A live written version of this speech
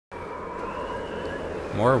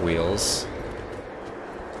More wheels.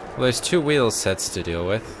 Well, there's 2 wheel sets to deal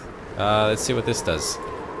with. Let's see what this does.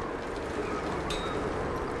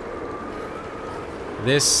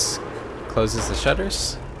 This closes the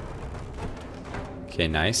shutters. Okay,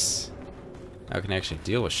 nice. Now we can actually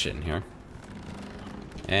deal with shit in here.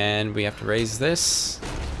 And we have to raise this.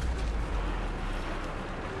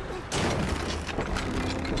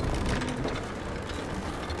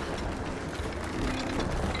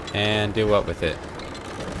 And do what with it?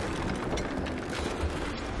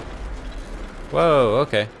 Whoa,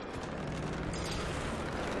 okay.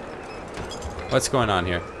 What's going on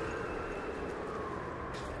here?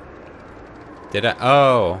 Did I?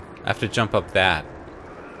 Oh, I have to jump up that.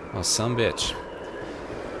 Well, some bitch.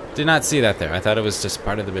 Did not see that there. I thought it was just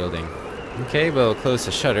part of the building. Okay, we'll close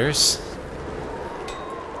the shutters.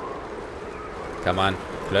 Come on,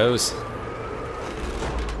 close.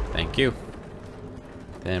 Thank you.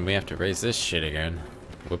 Then we have to raise this shit again.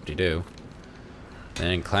 Whoop-de-doo.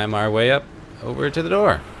 Then climb our way up over to the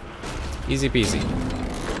door. Easy peasy.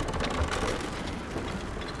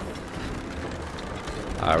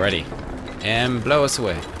 Alrighty. And blow us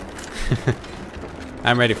away.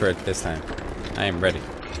 I'm ready for it this time. I am ready.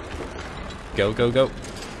 Go, go, go.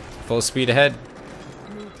 Full speed ahead.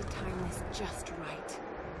 Need to time this just right.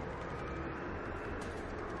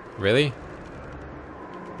 Really?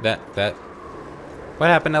 That... What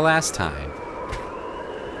happened the last time?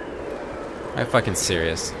 Am I fucking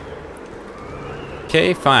serious?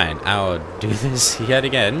 Okay, fine. I'll do this yet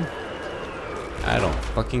again. I don't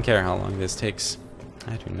fucking care how long this takes.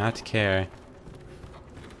 I do not care.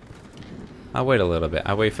 I'll wait a little bit.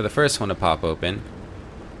 I'll wait for the first one to pop open.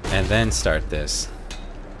 And then start this.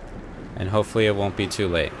 And hopefully it won't be too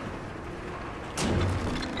late.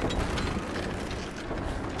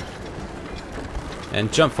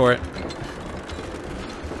 And jump for it.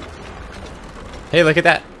 Hey, look at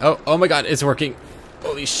that. Oh my god, it's working.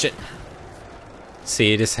 Holy shit.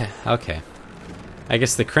 See, it is... Okay. I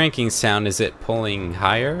guess the cranking sound, is it pulling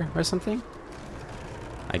higher or something?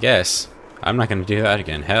 I guess. I'm not going to do that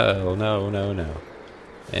again. Hell no, no, no.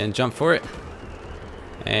 And jump for it.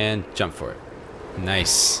 And jump for it.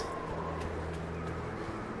 Nice.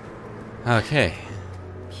 Okay.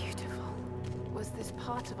 Beautiful. Was this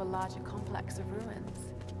part of a larger complex of ruins?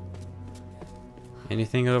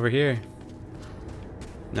 Anything over here?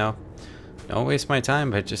 No. Don't waste my time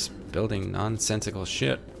by just building nonsensical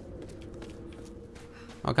shit.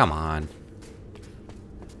 Oh, come on.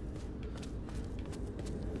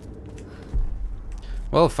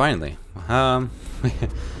 Well, finally.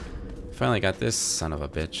 Finally got this son of a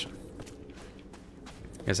bitch.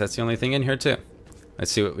 Guess that's the only thing in here too.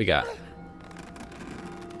 Let's see what we got.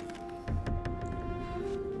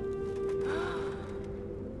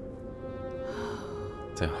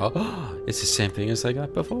 Oh, it's the same thing as I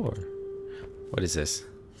got before. What is this?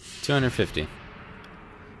 250.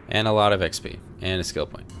 And a lot of XP. And a skill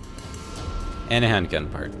point. And a handgun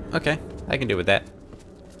part. Okay, I can do with that.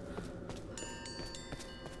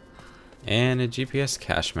 And a GPS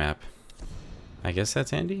cache map. I guess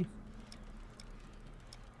that's handy.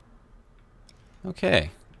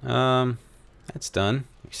 Okay. That's done.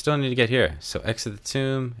 We still need to get here. So exit the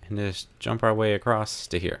tomb and just jump our way across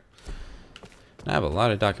to here. I have a lot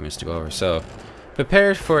of documents to go over, so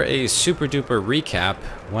prepare for a super duper recap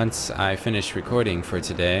once I finish recording for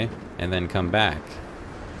today and then come back.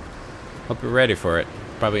 Hope you're ready for it.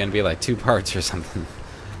 Probably gonna be like 2 parts or something.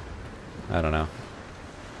 I don't know.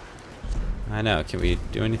 I know. Can we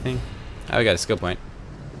do anything? Oh, we got a skill point.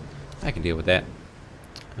 I can deal with that.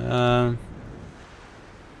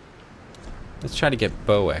 Let's try to get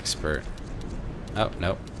bow expert. Oh,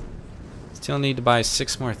 nope. Still need to buy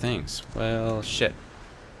 6 more things. Well, shit.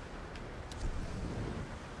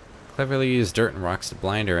 Cleverly use dirt and rocks to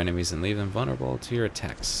blind our enemies and leave them vulnerable to your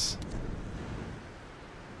attacks.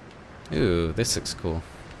 Ooh, this looks cool.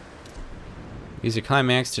 Use your climb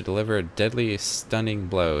axe to deliver a deadly, stunning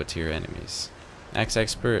blow to your enemies. Axe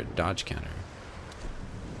expert, dodge counter.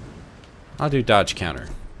 I'll do dodge counter.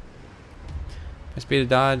 Press B to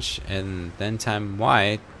dodge, and then time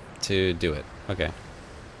Y to do it. Okay.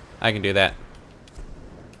 I can do that.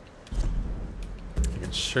 I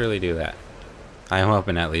can surely do that. I'm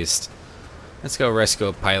hoping at least. Let's go rescue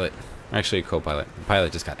a pilot. Actually, a co-pilot. The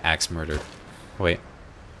pilot just got axe murdered. Wait.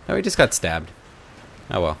 No, he just got stabbed.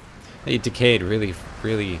 Oh well. He decayed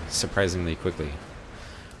really surprisingly quickly.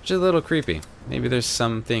 Which is a little creepy. Maybe there's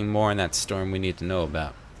something more in that storm we need to know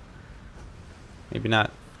about. Maybe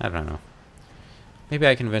not. I don't know. Maybe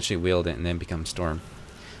I can eventually wield it and then become Storm.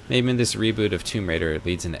 Maybe in this reboot of Tomb Raider it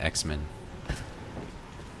leads into X-Men.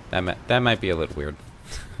 That might be a little weird.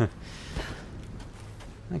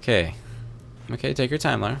 Okay. Okay, take your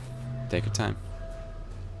time, Lara. Take your time.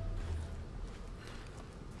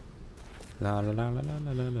 La la la la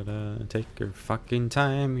la la la la. Take your fucking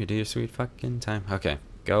time, your dear sweet fucking time. Okay,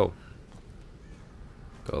 go.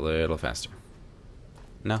 Go a little faster.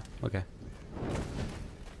 No? Okay.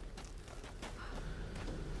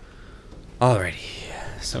 Alrighty.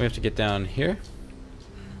 So we have to get down here.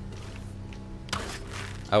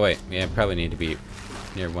 Oh wait, yeah, probably need to be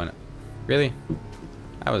near one. Really?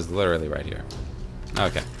 I was literally right here.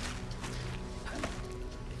 Okay.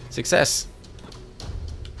 Success!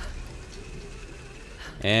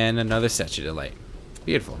 And another statue to light.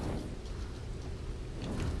 Beautiful.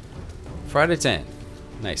 4 out of 10.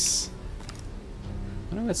 Nice.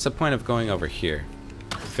 I wonder what's the point of going over here.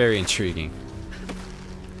 Very intriguing.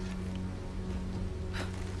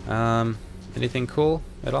 Anything cool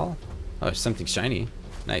at all? Oh, there's something shiny.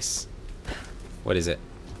 Nice. What is it?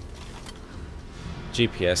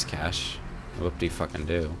 GPS cache.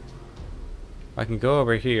 Whoop-de-fucking-do. I can go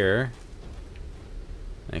over here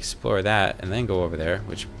and explore that and then go over there,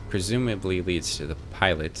 which presumably leads to the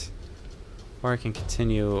pilot. Or I can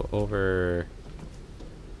continue over...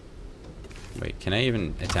 Wait, can I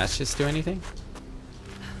even attach this to anything?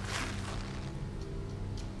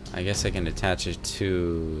 I guess I can attach it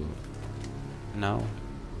to... No.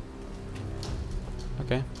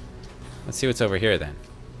 Okay. Let's see what's over here then.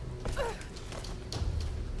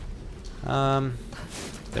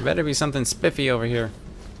 There better be something spiffy over here.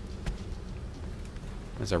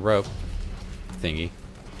 There's a rope thingy.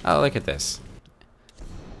 Oh, look at this.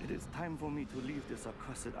 It is time for me to leave this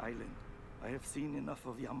accursed island. I have seen enough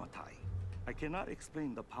of Yamatai. I cannot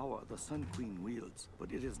explain the power the Sun Queen wields,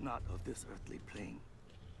 but it is not of this earthly plane.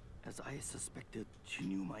 As I suspected, she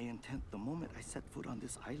knew my intent the moment I set foot on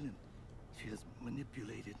this island. She has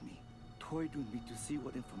manipulated me, toyed with me to see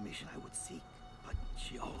what information I would seek. But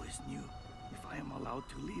she always knew, if I am allowed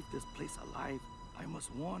to leave this place alive, I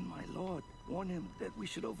must warn my lord, warn him that we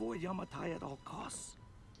should avoid Yamatai at all costs.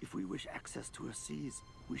 If we wish access to her seas,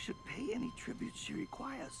 we should pay any tribute she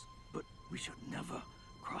requires, but we should never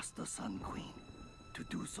cross the Sun Queen. To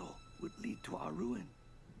do so would lead to our ruin.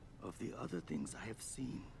 Of the other things I have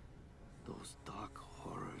seen, those dark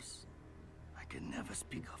horrors, I can never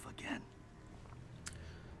speak of again.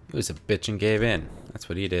 He was a bitch and gave in. That's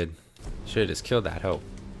what he did. Should have just killed that hope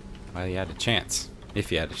while he had a chance. If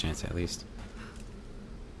he had a chance, at least.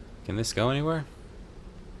 Can this go anywhere?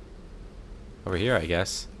 Over here, I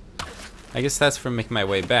guess. I guess that's for making my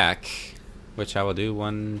way back, which I will do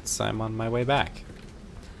once I'm on my way back.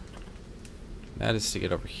 That is to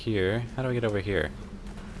get over here. How do I get over here?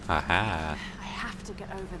 Aha. I have to get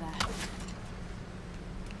over there.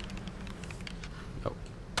 Oh.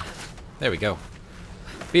 There we go.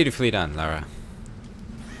 Beautifully done, Lara.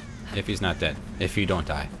 If he's not dead. If you don't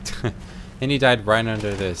die. And he died right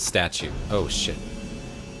under the statue. Oh, shit.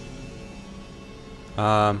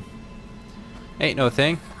 Ain't no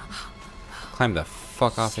thing. Climb the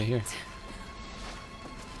fuck off of here.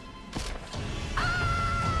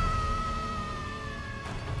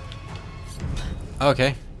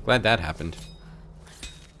 Okay. Glad that happened.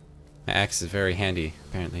 My axe is very handy,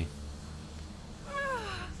 apparently.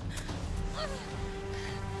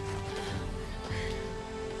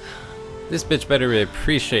 This bitch better really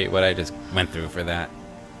appreciate what I just went through for that.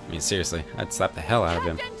 I mean, seriously, I'd slap the hell out of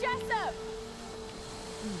him.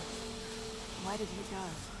 Why did he go?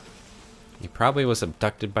 He probably was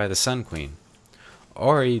abducted by the Sun Queen.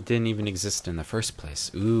 Or he didn't even exist in the first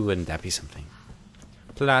place. Ooh, wouldn't that be something?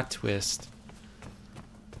 Plot twist.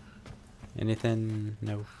 Anything?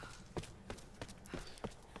 No.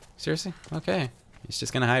 Seriously? Okay. He's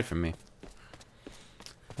just gonna hide from me.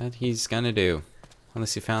 That he's gonna do.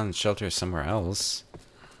 Unless he found shelter somewhere else.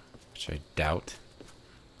 Which I doubt.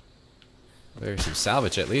 There's some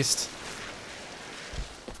salvage at least.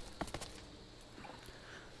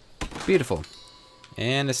 Beautiful.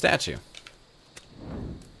 And a statue.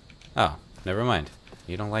 Oh, never mind.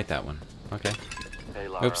 You don't like that one. Okay. Hey,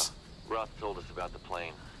 Lara. Oops. Roth told us about the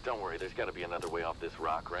plane. Don't worry, there's got to be another way off this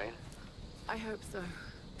rock, right? I hope so.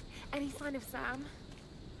 Any sign of Sam?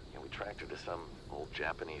 Yeah, we tracked her to some old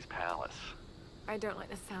Japanese palace. I don't like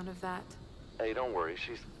the sound of that. Hey, don't worry,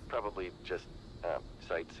 she's probably just,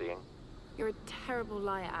 sightseeing. You're a terrible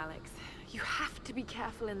liar, Alex. You have to be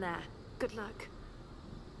careful in there. Good luck.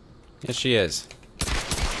 Yes, she is.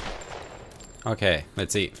 Okay,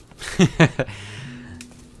 let's eat.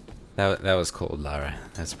 That was cold, Lara.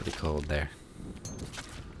 That's pretty cold there.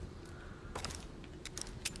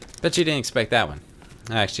 Bet you didn't expect that one.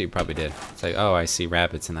 Actually, you probably did. It's like, oh, I see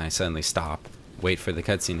rabbits, and I suddenly stop. Wait for the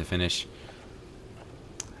cutscene to finish.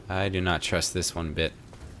 I do not trust this one bit.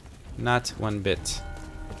 Not one bit.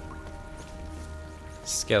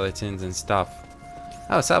 Skeletons and stuff.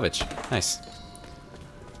 Oh, salvage. Nice.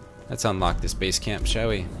 Let's unlock this base camp, shall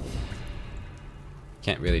we?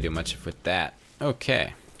 Can't really do much with that.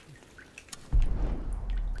 Okay.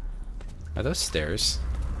 Are those stairs?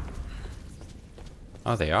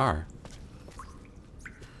 Oh, they are.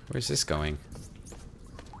 Where's this going?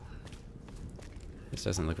 This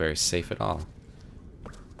doesn't look very safe at all.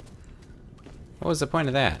 What was the point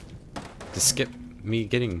of that? To skip me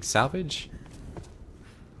getting salvage?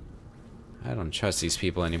 I don't trust these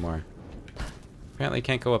people anymore. Apparently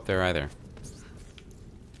can't go up there either.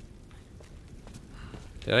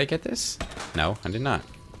 Did I get this? No, I did not.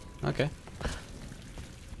 Okay.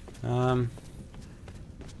 Well,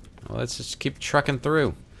 let's just keep trucking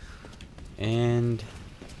through. And...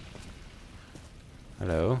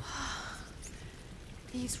 hello.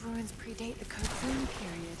 These ruins predate the Kofun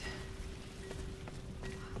period.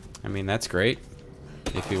 I mean, that's great.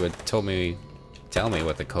 If you would tell me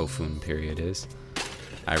what the Kofun period is.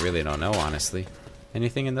 I really don't know, honestly.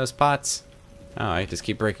 Anything in those pots? Oh, I just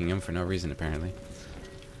keep breaking them for no reason, apparently.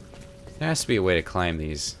 There has to be a way to climb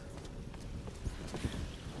these.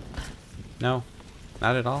 No?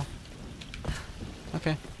 Not at all?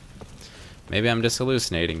 Okay. Maybe I'm just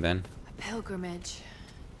hallucinating then. A pilgrimage.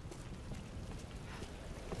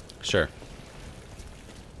 Sure.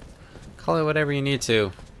 Call it whatever you need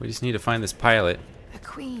to. We just need to find this pilot. A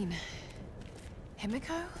queen.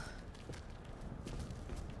 Himiko?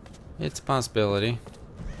 It's a possibility.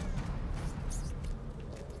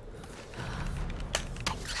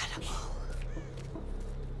 Incredible.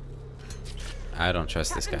 I don't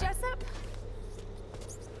trust this guy. Captain Jessup?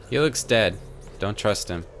 He looks dead. Don't trust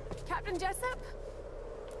him. Captain Jessup?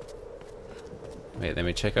 Wait, let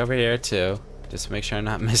me check over here too. Just to make sure I'm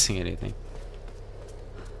not missing anything.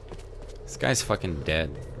 This guy's fucking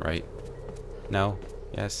dead, right? No?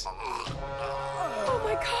 Yes? Oh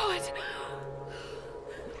my god!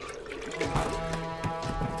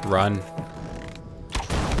 Run.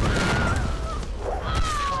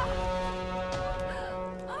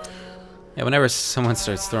 Yeah, whenever someone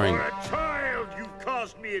starts throwing... For a child, you've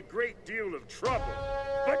caused me a great deal of trouble.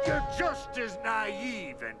 But you're just as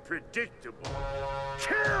naive and predictable.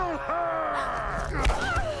 Kill her!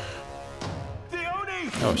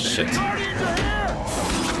 Oh shit.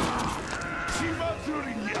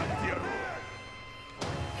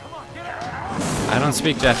 I don't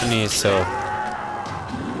speak Japanese, so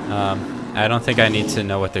I don't think I need to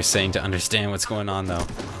know what they're saying to understand what's going on, though.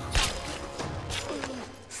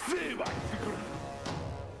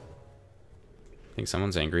 I think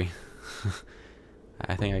someone's angry.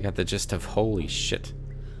 I think I got the gist of holy shit.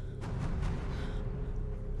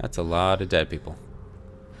 That's a lot of dead people.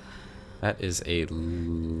 That is a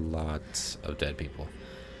lot of dead people.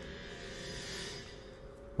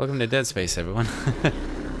 Welcome to Dead Space, everyone.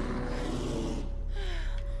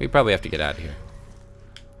 We probably have to get out of here.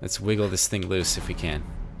 Let's wiggle this thing loose if we can.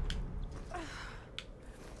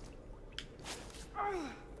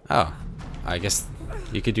 Oh, I guess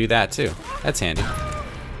you could do that too. That's handy.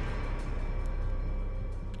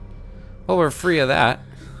 Well, we're free of that.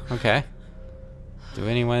 Okay. Do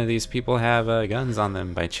any one of these people have guns on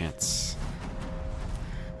them by chance?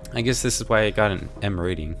 I guess this is why I got an M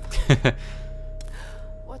rating.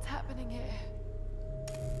 What's happening here?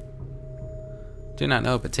 Do not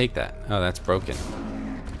know, but take that. Oh, that's broken.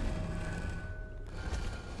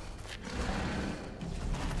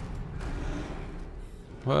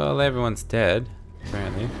 Well, everyone's dead,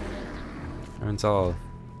 apparently.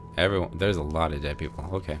 Everyone. There's a lot of dead people.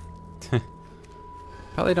 Okay.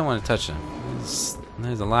 Probably don't want to touch them.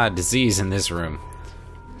 There's a lot of disease in this room.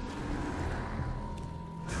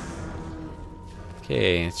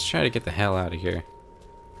 Okay, let's try to get the hell out of here.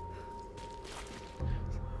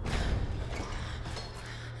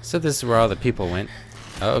 So this is where all the people went.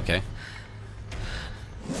 Oh, okay.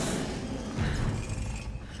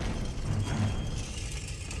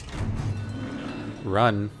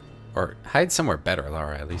 Run. Or hide somewhere better,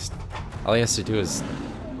 Lara, at least. All he has to do is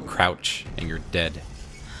crouch and you're dead.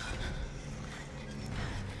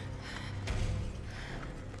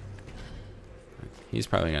 He's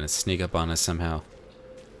probably going to sneak up on us somehow.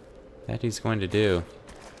 That he's going to do.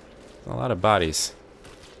 A lot of bodies.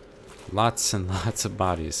 Lots and lots of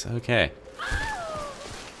bodies. Okay.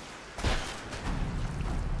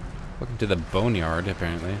 Welcome to the boneyard,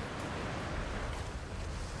 apparently.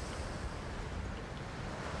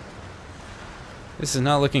 This is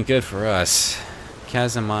not looking good for us.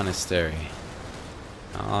 Chasm Monastery.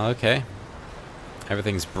 Oh, okay.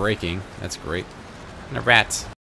 Everything's breaking. That's great. And a rat.